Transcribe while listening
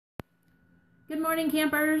Good morning,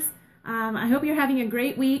 campers. I hope you're having a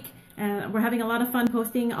great week. We're having a lot of fun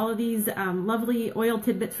posting all of these lovely oil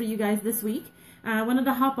tidbits for you guys this week. I wanted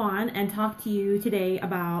to hop on and talk to you today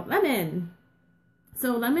about lemon.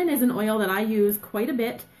 So lemon is an oil that I use quite a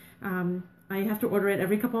bit. I have to order it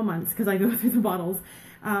every couple of months because I go through the bottles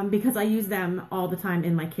because I use them all the time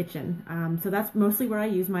in my kitchen. So that's mostly where I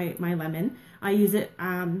use my lemon. I use it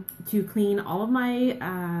to clean all of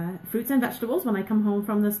my fruits and vegetables when I come home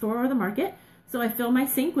from the store or the market. So I fill my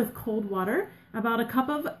sink with cold water, about a cup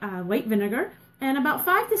of white vinegar, and about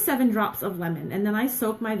 5 to 7 drops of lemon. And then I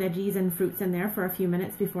soak my veggies and fruits in there for a few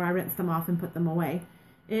minutes before I rinse them off and put them away.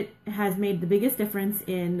 It has made the biggest difference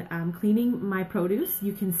in cleaning my produce.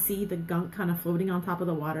 You can see the gunk kind of floating on top of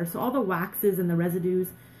the water. So all the waxes and the residues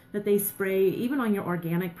that they spray, even on your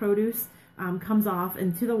organic produce, comes off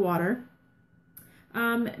into the water.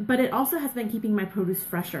 But it also has been keeping my produce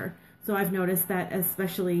fresher. So I've noticed that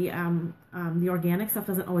especially the organic stuff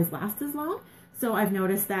doesn't always last as long. So I've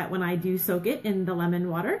noticed that when I do soak it in the lemon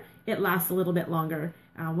water, it lasts a little bit longer,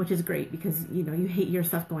 which is great because you hate your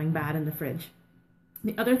stuff going bad in the fridge.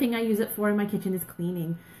 The other thing I use it for in my kitchen is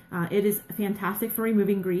cleaning. It is fantastic for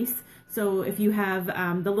removing grease. So if you have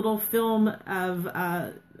the little film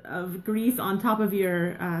of grease on top of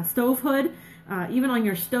your stove hood, even on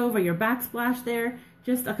your stove or your backsplash there,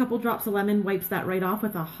 just a couple drops of lemon wipes that right off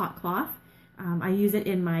with a hot cloth. I use it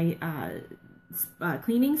in my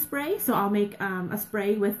cleaning spray. So I'll make a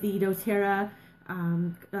spray with the doTERRA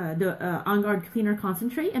On Guard Cleaner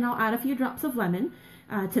Concentrate, and I'll add a few drops of lemon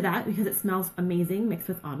to that because it smells amazing mixed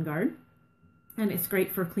with On Guard. And it's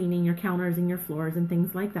great for cleaning your counters and your floors and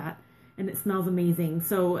things like that. And it smells amazing.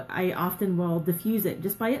 So I often will diffuse it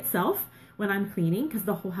just by itself when I'm cleaning because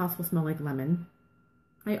the whole house will smell like lemon.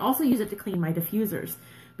 I also use it to clean my diffusers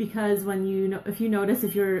because if you notice,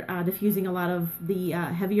 if you're diffusing a lot of the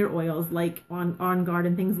heavier oils like on Guard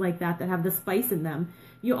and things like that have the spice in them,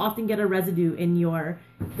 you often get a residue in your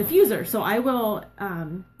diffuser. So I will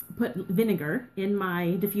put vinegar in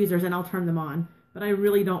my diffusers and I'll turn them on. But I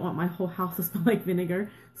really don't want my whole house to smell like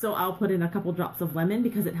vinegar. So I'll put in a couple drops of lemon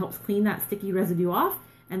because it helps clean that sticky residue off,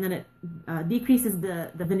 and then it decreases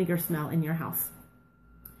the vinegar smell in your house.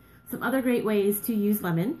 Some other great ways to use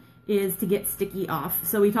lemon is to get sticky off.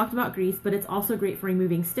 So we talked about grease, but it's also great for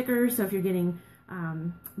removing stickers. So if you're getting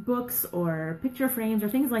books or picture frames or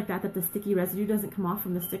things like that the sticky residue doesn't come off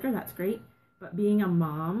from the sticker, that's great. But being a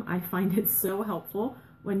mom, I find it so helpful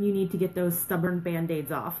when you need to get those stubborn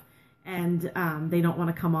Band-Aids off and they don't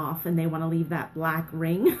want to come off and they want to leave that black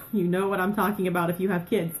ring. You know what I'm talking about if you have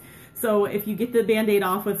kids. So if you get the Band-Aid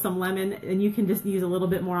off with some lemon, and you can just use a little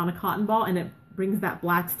bit more on a cotton ball and it brings that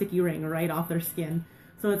black sticky ring right off their skin.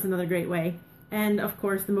 So it's another great way. And of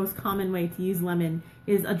course, the most common way to use lemon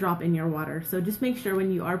is a drop in your water. So just make sure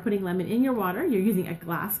when you are putting lemon in your water, you're using a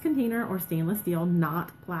glass container or stainless steel,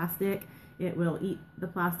 not plastic. It will eat the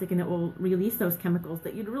plastic and it will release those chemicals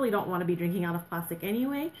that you really don't want to be drinking out of plastic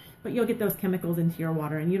anyway, but you'll get those chemicals into your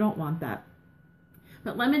water and you don't want that.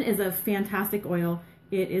 But lemon is a fantastic oil.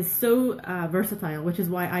 It is so versatile, which is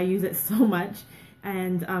why I use it so much.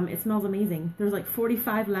 And it smells amazing. There's like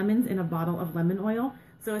 45 lemons in a bottle of lemon oil.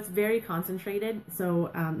 So it's very concentrated.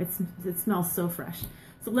 So it smells so fresh.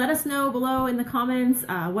 So let us know below in the comments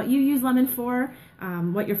what you use lemon for,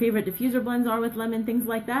 what your favorite diffuser blends are with lemon, things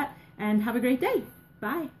like that. And have a great day.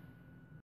 Bye.